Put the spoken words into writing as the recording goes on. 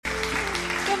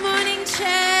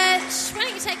church. Why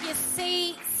don't you take your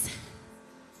seats?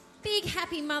 Big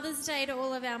happy Mother's Day to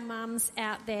all of our mums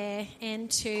out there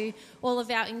and to all of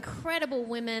our incredible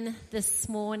women this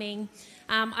morning.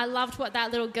 I loved what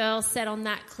that little girl said on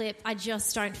that clip. I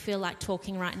just don't feel like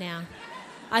talking right now.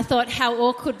 I thought, how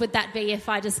awkward would that be if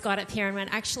I just got up here and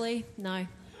went, actually, no,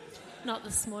 not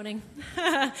this morning.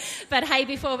 But hey,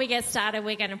 before we get started,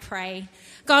 we're going to pray.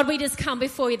 God, we just come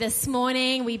before you this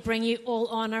morning. We bring you all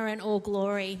honour and all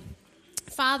glory.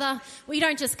 Father, we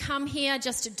don't just come here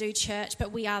just to do church,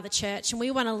 but we are the church, and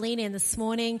we want to lean in this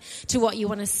morning to what you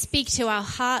want to speak to our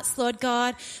hearts, Lord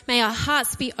God. May our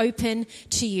hearts be open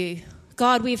to you.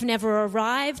 God, we've never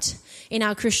arrived in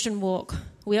our Christian walk.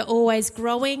 We are always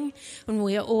growing and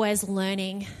we are always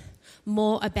learning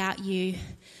more about you.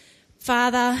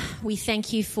 Father, we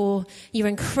thank you for your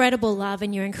incredible love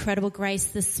and your incredible grace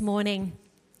this morning.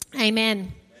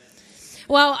 Amen.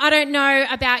 Well, I don't know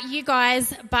about you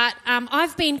guys, but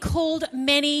I've been called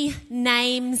many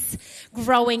names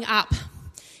growing up.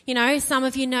 You know, some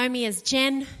of you know me as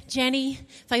Jenny.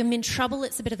 If I'm in trouble,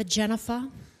 it's a bit of a Jennifer.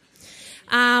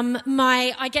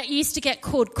 I used to get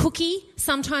called Cookie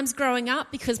sometimes growing up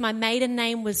because my maiden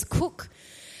name was Cook.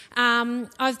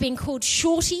 I've been called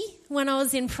Shorty when I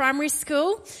was in primary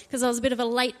school because I was a bit of a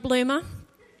late bloomer.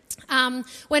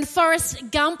 When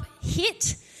Forrest Gump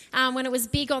hit, when it was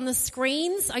big on the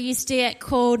screens, I used to get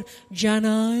called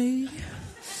Jono.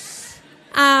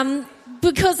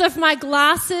 Because of my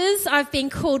glasses, I've been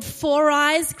called Four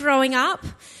Eyes growing up.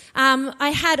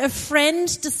 I had a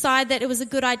friend decide that it was a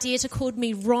good idea to call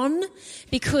me Ron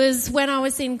because when I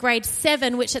was in grade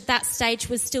 7, which at that stage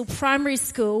was still primary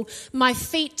school, my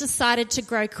feet decided to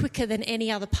grow quicker than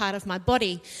any other part of my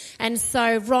body. And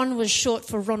so Ron was short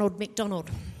for Ronald McDonald.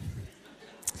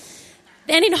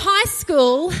 Then in high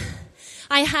school,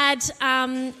 I had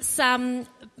some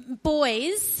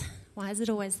boys. Why is it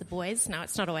always the boys? No,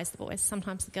 it's not always the boys.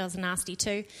 Sometimes the girls are nasty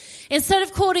too. Instead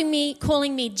of calling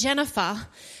me Jennifer,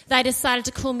 they decided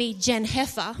to call me Jen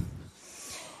Heifer,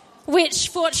 which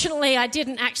fortunately I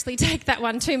didn't actually take that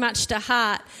one too much to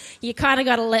heart. You kind of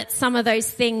got to let some of those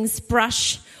things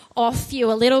brush off you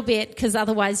a little bit because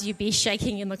otherwise you'd be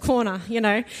shaking in the corner, you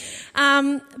know.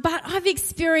 But I've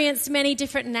experienced many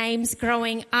different names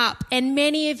growing up, and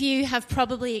many of you have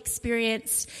probably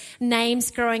experienced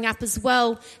names growing up as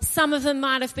well. Some of them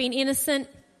might have been innocent.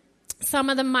 Some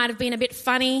of them might have been a bit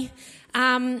funny.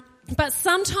 But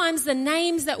sometimes the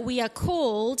names that we are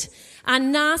called are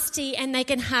nasty and they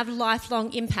can have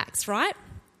lifelong impacts, right?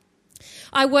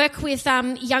 I work with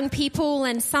young people,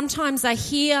 and sometimes I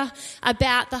hear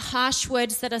about the harsh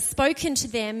words that are spoken to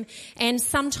them, and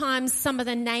sometimes some of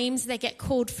the names they get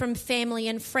called from family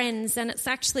and friends, and it's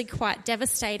actually quite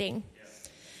devastating.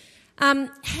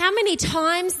 How many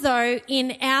times, though,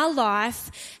 in our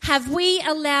life have we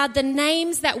allowed the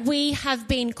names that we have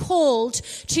been called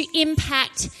to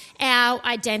impact our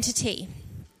identity?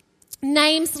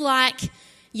 Names like,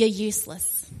 you're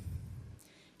useless,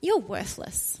 you're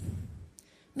worthless,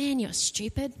 man, you're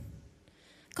stupid.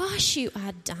 Gosh, you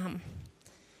are dumb.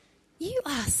 You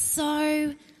are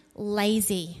so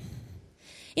lazy.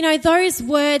 You know, those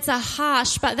words are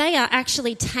harsh, but they are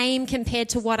actually tame compared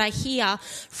to what I hear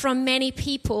from many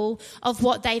people of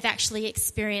what they've actually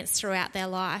experienced throughout their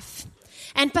life.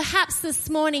 And perhaps this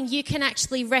morning you can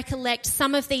actually recollect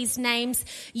some of these names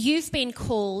you've been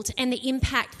called and the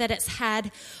impact that it's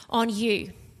had on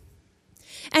you.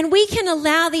 And we can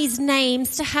allow these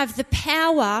names to have the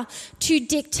power to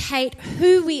dictate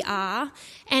who we are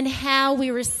and how we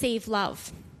receive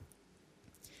love.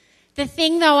 The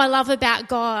thing, though, I love about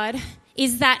God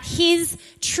is that his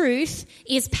truth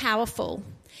is powerful.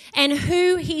 And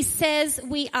who he says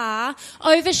we are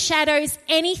overshadows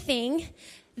anything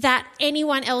that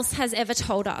anyone else has ever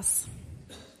told us.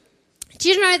 Do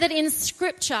you know that in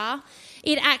Scripture,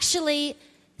 it actually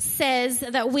says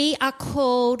that we are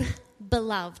called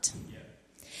beloved?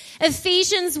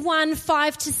 Ephesians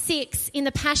 1:5-6 in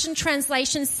the Passion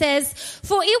Translation says,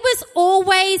 "For it was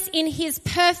always in his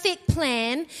perfect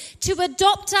plan to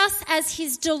adopt us as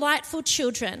his delightful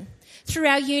children through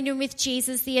our union with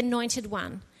Jesus, the Anointed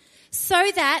One, so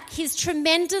that his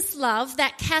tremendous love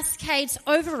that cascades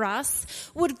over us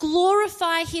would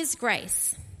glorify his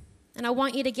grace." And I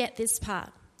want you to get this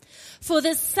part. "For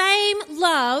the same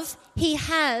love he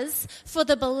has for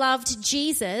the beloved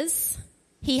Jesus,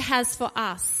 he has for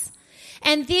us.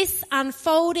 And this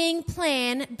unfolding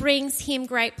plan brings him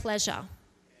great pleasure."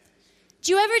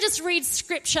 Do you ever just read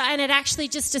Scripture and it actually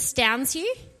just astounds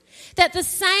you? That the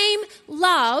same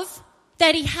love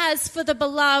that he has for the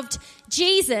beloved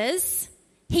Jesus,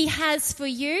 he has for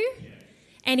you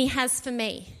and he has for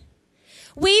me.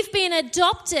 We've been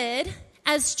adopted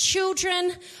as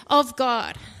children of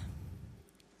God.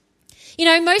 You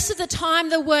know, most of the time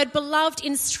the word beloved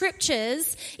in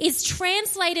scriptures is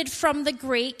translated from the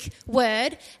Greek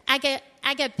word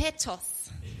agapetos,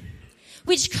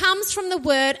 which comes from the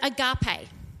word agape.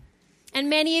 And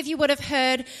many of you would have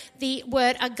heard the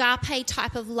word agape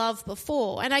type of love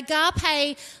before. And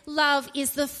agape love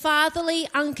is the fatherly,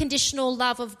 unconditional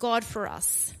love of God for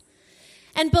us.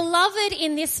 And beloved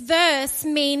in this verse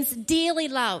means dearly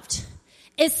loved,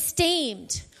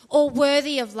 esteemed, or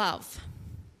worthy of love.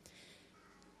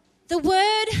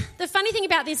 The funny thing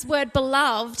about this word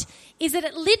beloved is that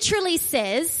it literally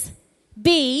says,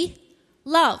 be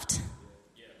loved.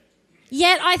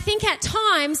 Yet I think at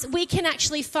times we can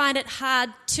actually find it hard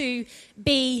to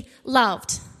be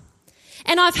loved.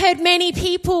 And I've heard many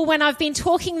people, when I've been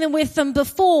talking with them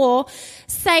before,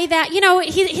 say that, you know,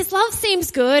 his love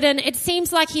seems good and it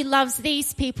seems like he loves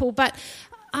these people, but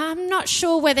I'm not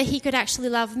sure whether he could actually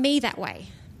love me that way.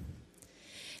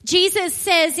 Jesus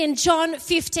says in John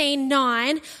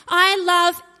 15:9, I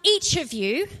love each of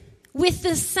you with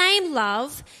the same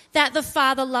love that the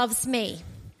Father loves me.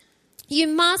 You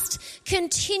must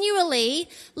continually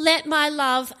let my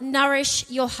love nourish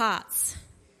your hearts.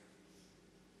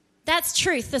 That's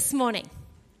truth this morning.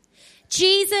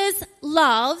 Jesus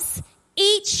loves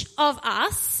each of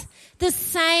us the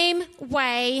same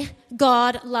way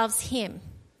God loves him.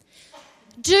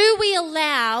 Do we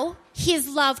allow his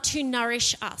love to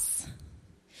nourish us?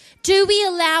 Do we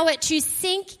allow it to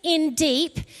sink in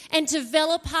deep and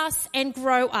develop us and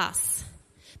grow us?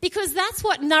 Because that's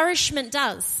what nourishment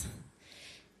does.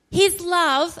 His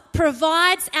love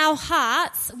provides our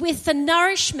hearts with the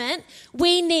nourishment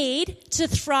we need to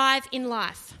thrive in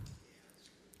life.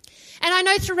 And I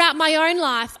know throughout my own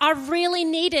life, I really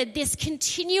needed this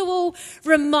continual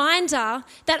reminder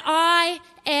that I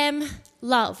am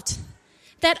loved,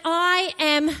 that I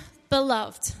am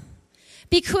beloved.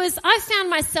 Because I found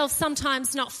myself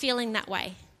sometimes not feeling that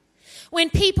way. When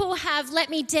people have let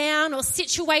me down or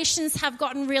situations have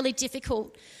gotten really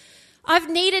difficult,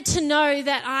 I've needed to know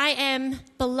that I am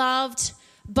beloved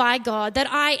by God,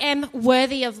 that I am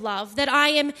worthy of love, that I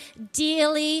am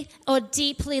dearly or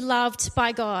deeply loved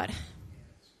by God.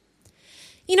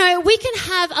 You know, we can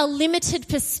have a limited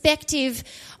perspective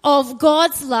of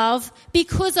God's love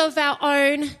because of our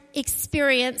own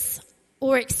experience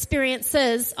or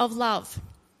experiences of love.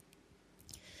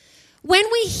 When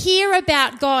we hear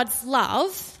about God's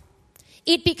love,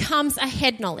 it becomes a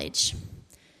head knowledge.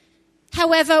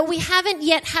 However, we haven't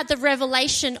yet had the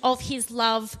revelation of his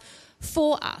love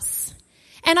for us.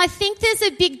 And I think there's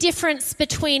a big difference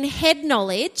between head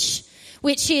knowledge,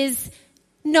 which is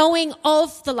knowing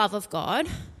of the love of God,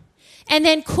 and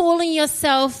then calling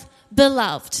yourself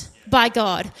beloved by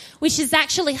God, which is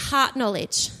actually heart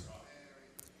knowledge.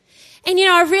 And you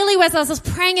know, as I was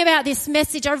praying about this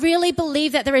message, I really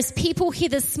believe that there is people here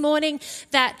this morning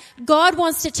that God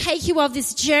wants to take you on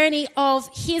this journey of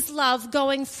his love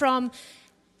going from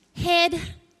head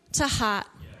to heart.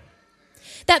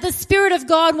 That the Spirit of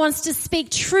God wants to speak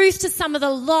truth to some of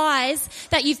the lies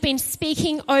that you've been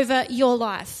speaking over your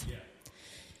life.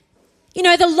 You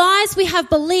know, the lies we have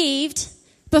believed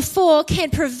before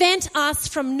can prevent us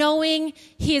from knowing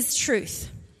his truth.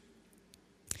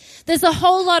 There's a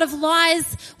whole lot of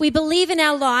lies we believe in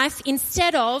our life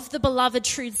instead of the beloved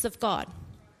truths of God.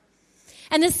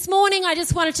 And this morning I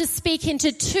just wanted to speak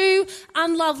into two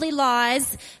unlovely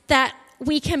lies that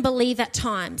we can believe at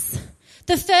times.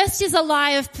 The first is a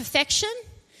lie of perfection,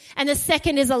 and the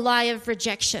second is a lie of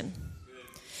rejection.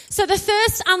 So the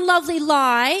first unlovely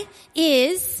lie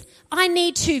is, I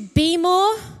need to be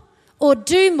more or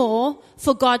do more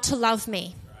for God to love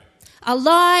me. A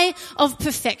lie of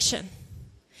perfection.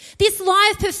 This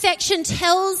lie of perfection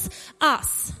tells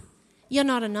us, you're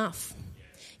not enough.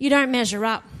 You don't measure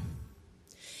up.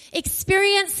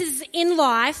 Experiences in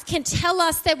life can tell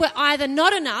us that we're either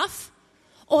not enough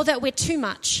or that we're too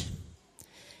much.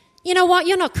 You know what?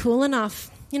 You're not cool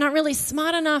enough. You're not really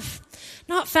smart enough.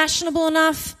 Not fashionable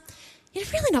enough. You're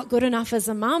really not good enough as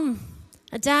a mum,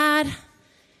 a dad.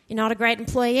 You're not a great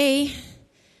employee. You're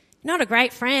not a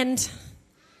great friend.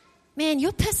 Man,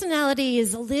 your personality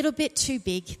is a little bit too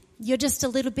big. You're just a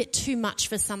little bit too much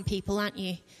for some people, aren't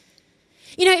you?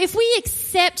 You know, if we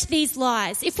accept these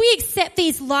lies, if we accept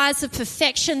these lies of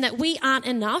perfection that we aren't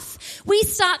enough, we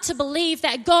start to believe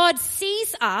that God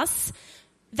sees us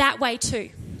that way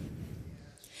too.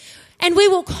 And we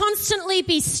will constantly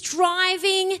be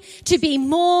striving to be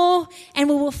more, and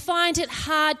we will find it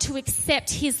hard to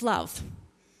accept his love.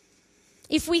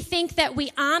 If we think that we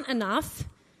aren't enough,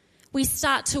 we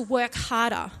start to work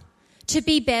harder to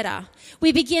be better.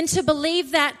 We begin to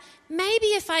believe that maybe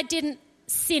if I didn't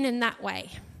sin in that way,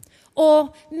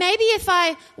 or maybe if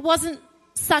I wasn't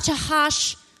such a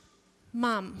harsh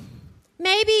mum,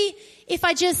 maybe if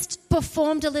I just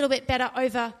performed a little bit better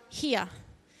over here,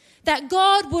 that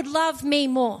God would love me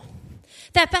more.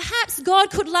 That perhaps God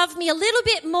could love me a little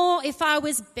bit more if I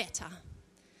was better.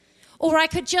 Or I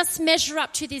could just measure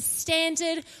up to this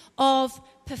standard of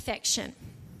perfection.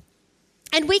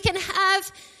 And we can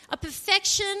have a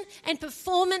perfection and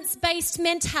performance-based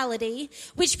mentality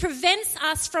which prevents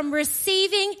us from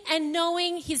receiving and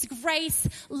knowing his grace,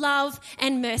 love,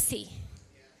 and mercy.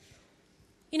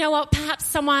 You know what? Perhaps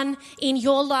someone in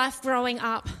your life growing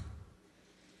up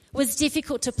was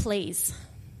difficult to please.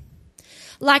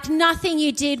 Like nothing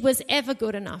you did was ever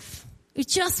good enough. It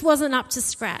just wasn't up to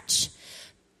scratch.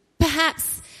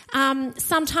 Perhaps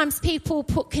sometimes people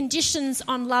put conditions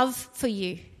on love for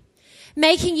you,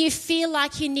 making you feel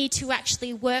like you need to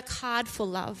actually work hard for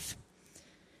love.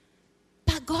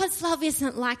 But God's love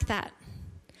isn't like that.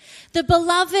 The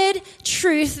beloved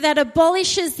truth that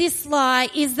abolishes this lie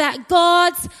is that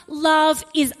God's love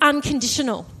is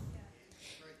unconditional.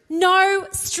 No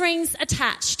strings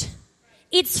attached.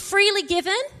 It's freely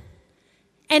given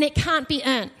and it can't be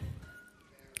earned.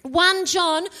 1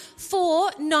 John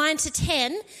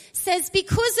 4:9-10 says,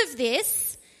 because of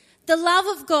this, the love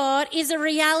of God is a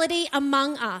reality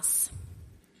among us.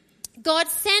 God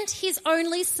sent his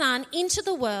only Son into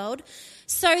the world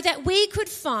so that we could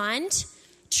find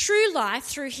true life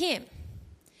through him.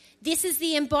 This is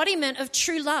the embodiment of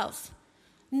true love.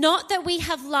 Not that we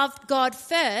have loved God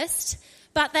first,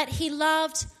 but that he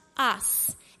loved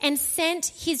us and sent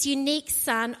his unique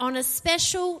Son on a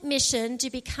special mission to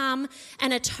become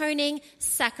an atoning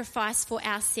sacrifice for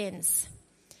our sins.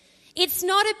 It's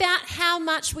not about how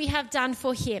much we have done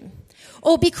for him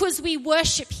or because we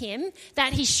worship him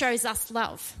that he shows us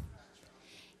love.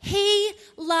 He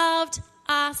loved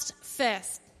us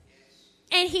first.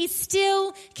 And he's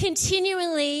still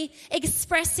continually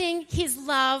expressing his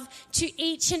love to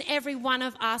each and every one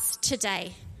of us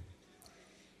today.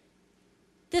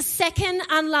 The second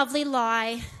unlovely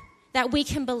lie that we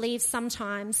can believe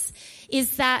sometimes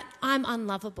is that I'm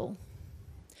unlovable,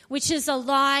 which is a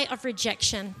lie of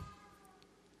rejection.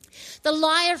 The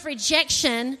lie of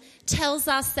rejection tells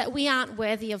us that we aren't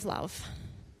worthy of love.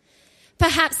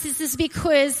 Perhaps this is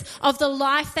because of the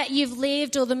life that you've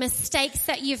lived or the mistakes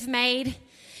that you've made.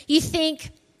 You think,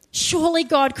 surely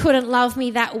God couldn't love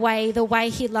me that way, the way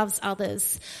he loves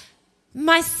others.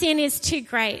 My sin is too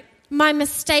great. My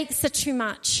mistakes are too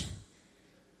much.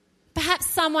 Perhaps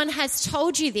someone has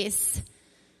told you this.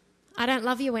 I don't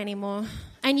love you anymore.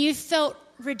 And you felt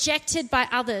rejected by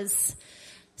others.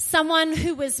 Someone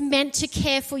who was meant to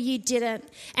care for you didn't,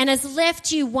 and has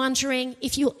left you wondering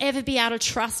if you'll ever be able to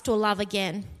trust or love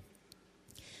again.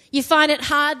 You find it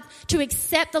hard to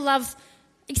accept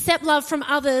love from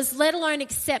others, let alone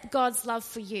accept God's love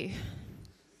for you.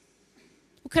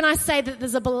 Well, can I say that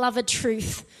there's a beloved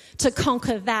truth to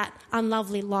conquer that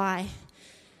unlovely lie?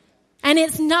 And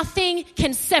it's nothing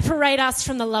can separate us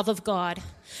from the love of God.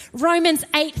 Romans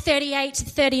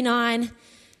 8:38-39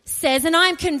 says, and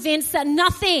I'm convinced that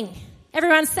nothing,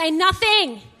 everyone say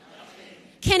nothing,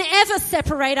 can ever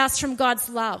separate us from God's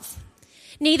love.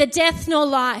 Neither death nor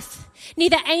life,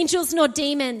 neither angels nor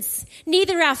demons,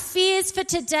 neither our fears for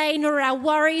today nor our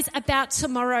worries about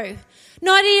tomorrow.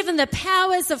 Not even the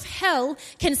powers of hell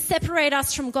can separate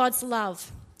us from God's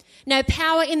love. No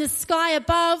power in the sky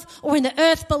above or in the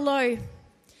earth below.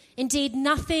 Indeed,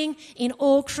 nothing in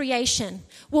all creation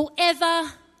will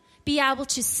ever be able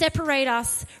to separate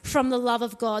us from the love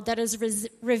of God that is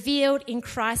revealed in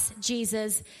Christ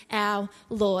Jesus our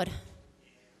Lord.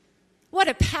 What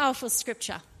a powerful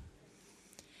scripture.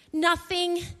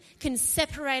 Nothing can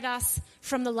separate us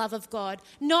from the love of God.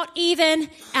 Not even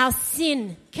our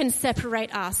sin can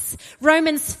separate us.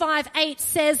 Romans 5:8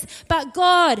 says, but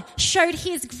God showed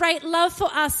his great love for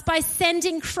us by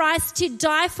sending Christ to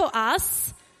die for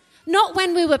us, not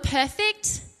when we were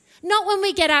perfect, not when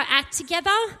we get our act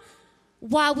together,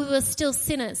 while we were still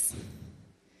sinners.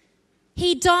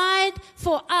 He died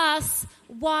for us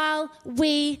while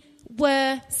we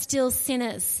were still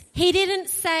sinners. He didn't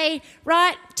say,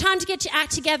 right, time to get your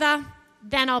act together,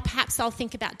 then I'll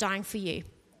think about dying for you.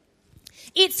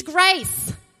 It's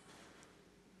grace.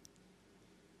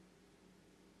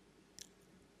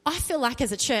 I feel like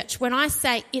as a church, when I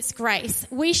say it's grace,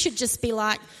 we should just be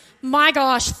like, my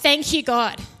gosh, thank you,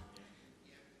 God.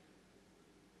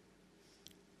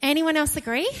 Anyone else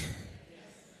agree?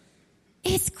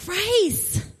 It's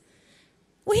grace.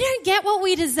 We don't get what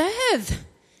we deserve.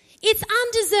 It's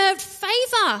undeserved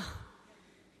favor.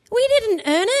 We didn't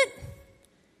earn it.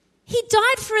 He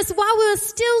died for us while we were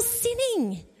still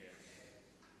sinning.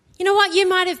 You know what? You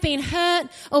might have been hurt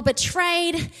or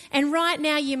betrayed, and right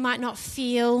now you might not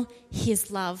feel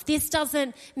his love. This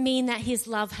doesn't mean that his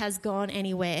love has gone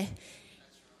anywhere.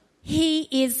 He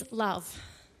is love,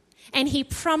 and he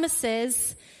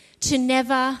promises to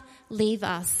never leave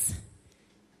us.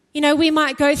 You know, we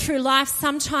might go through life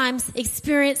sometimes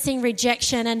experiencing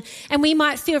rejection, and we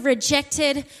might feel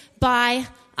rejected by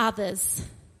others.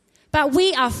 But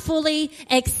we are fully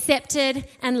accepted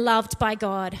and loved by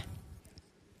God.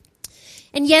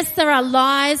 And yes, there are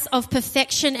lies of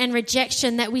perfection and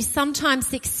rejection that we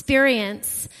sometimes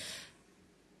experience,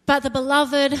 but the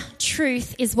beloved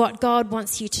truth is what God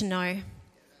wants you to know.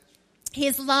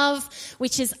 His love,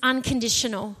 which is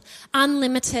unconditional,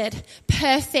 unlimited,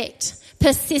 perfect,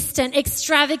 persistent,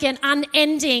 extravagant,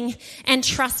 unending, and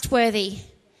trustworthy.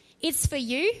 It's for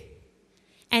you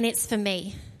and it's for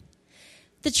me.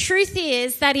 The truth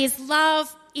is that his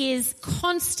love is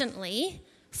constantly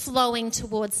flowing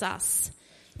towards us.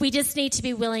 We just need to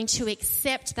be willing to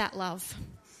accept that love.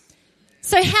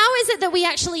 So how is it that we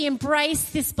actually embrace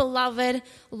this beloved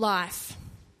life?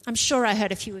 I'm sure I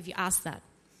heard a few of you ask that.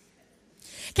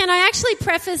 Can I actually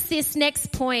preface this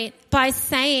next point by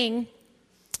saying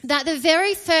that the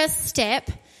very first step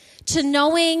to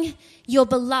knowing you're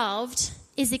beloved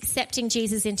is accepting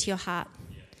Jesus into your heart.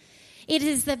 It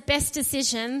is the best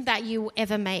decision that you will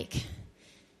ever make.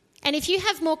 And if you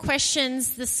have more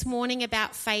questions this morning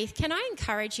about faith, can I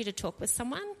encourage you to talk with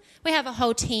someone? We have a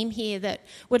whole team here that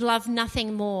would love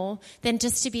nothing more than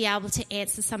just to be able to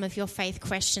answer some of your faith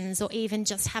questions, or even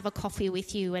just have a coffee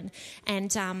with you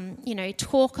and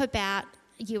talk about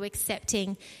you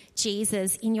accepting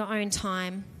Jesus in your own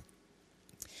time.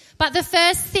 But the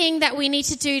first thing that we need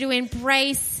to do to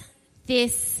embrace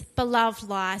this beloved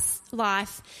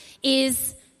life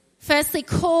is firstly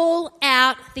call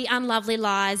out the unlovely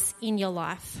lies in your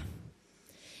life.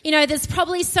 You know, there's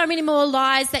probably so many more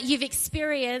lies that you've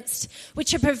experienced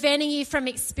which are preventing you from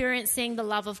experiencing the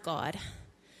love of God.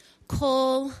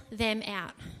 Call them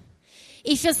out.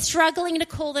 If you're struggling to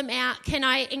call them out, can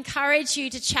I encourage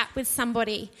you to chat with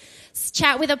somebody?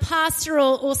 Chat with a pastor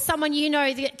or someone you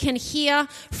know that can hear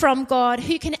from God,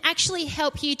 who can actually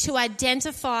help you to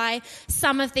identify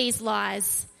some of these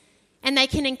lies, and they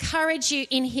can encourage you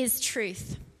in his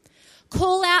truth.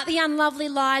 Call out the unlovely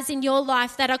lies in your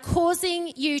life that are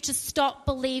causing you to stop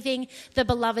believing the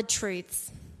beloved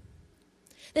truths.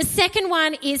 The second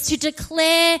one is to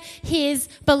declare his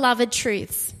beloved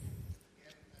truths.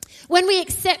 When we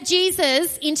accept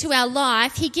Jesus into our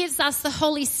life, he gives us the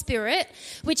Holy Spirit,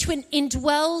 which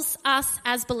indwells us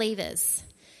as believers.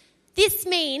 This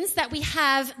means that we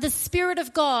have the Spirit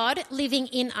of God living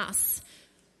in us.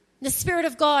 The Spirit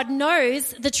of God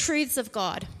knows the truths of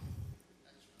God.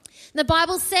 The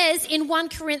Bible says in 1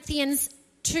 Corinthians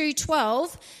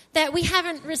 2:12 that we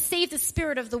haven't received the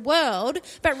spirit of the world,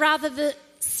 but rather the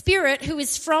Spirit who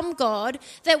is from God,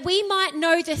 that we might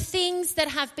know the things that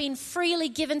have been freely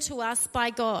given to us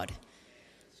by God.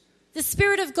 The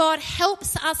Spirit of God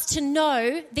helps us to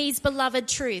know these beloved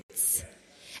truths.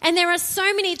 And there are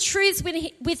so many truths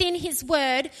within his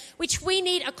word which we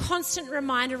need a constant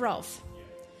reminder of.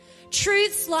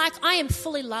 Truths like, I am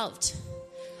fully loved.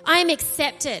 I am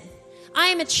accepted. I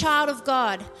am a child of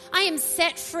God. I am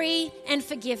set free and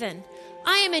forgiven.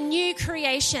 I am a new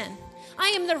creation. I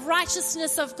am the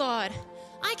righteousness of God.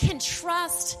 I can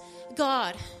trust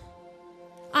God.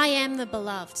 I am the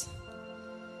beloved.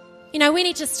 You know, we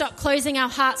need to stop closing our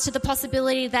hearts to the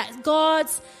possibility that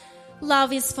God's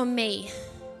love is for me.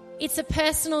 It's a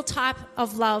personal type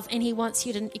of love, and he wants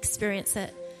you to experience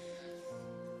it.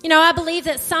 You know, I believe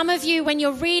that some of you, when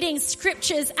you're reading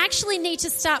scriptures, actually need to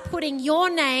start putting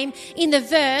your name in the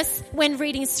verse when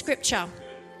reading scripture.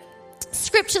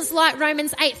 Scriptures like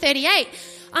Romans 8:38.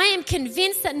 I am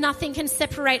convinced that nothing can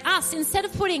separate us. Instead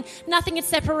of putting nothing can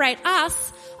separate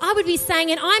us, I would be saying,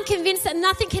 and I'm convinced that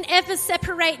nothing can ever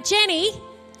separate Jenny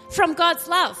from God's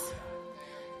love.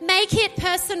 Make it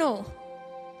personal.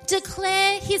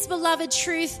 Declare his beloved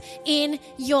truth in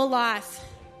your life.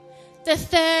 The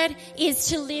third is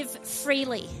to live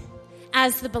freely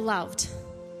as the beloved.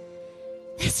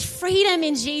 There's freedom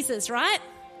in Jesus, right?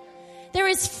 There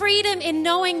is freedom in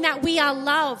knowing that we are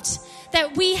loved,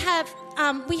 that we have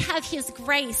his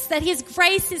grace, that his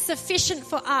grace is sufficient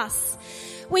for us.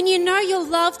 When you know you're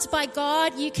loved by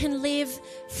God, you can live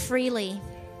freely.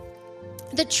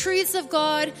 The truths of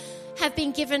God have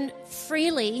been given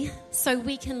freely so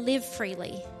we can live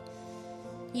freely.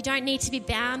 You don't need to be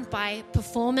bound by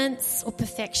performance or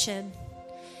perfection.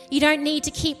 You don't need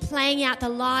to keep playing out the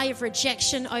lie of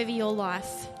rejection over your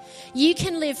life. You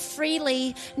can live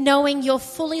freely knowing you're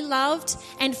fully loved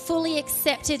and fully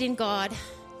accepted in God.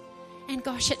 And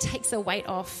gosh, it takes a weight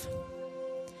off.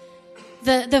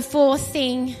 The fourth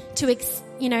thing to,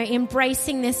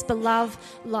 embracing this beloved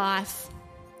life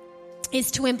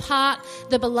is to impart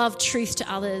the beloved truth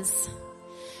to others.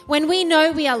 When we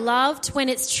know we are loved, when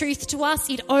it's truth to us,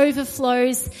 it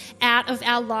overflows out of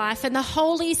our life. And the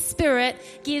Holy Spirit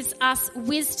gives us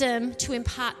wisdom to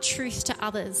impart truth to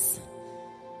others.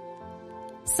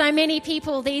 So many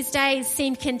people these days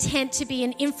seem content to be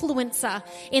an influencer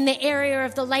in the area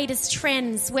of the latest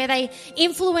trends, where they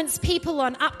influence people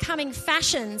on upcoming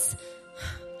fashions.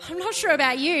 I'm not sure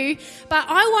about you, but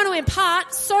I want to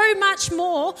impart so much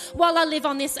more while I live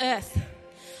on this earth.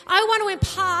 I want to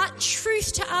impart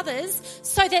truth to others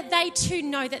so that they too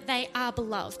know that they are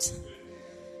beloved.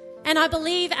 And I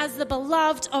believe as the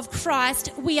beloved of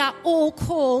Christ, we are all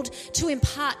called to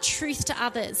impart truth to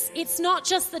others. It's not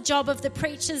just the job of the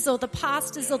preachers or the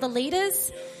pastors or the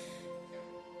leaders.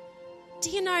 Do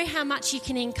you know how much you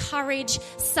can encourage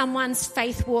someone's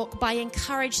faith walk by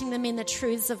encouraging them in the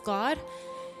truths of God?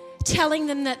 Telling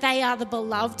them that they are the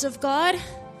beloved of God?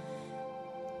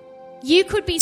 You could be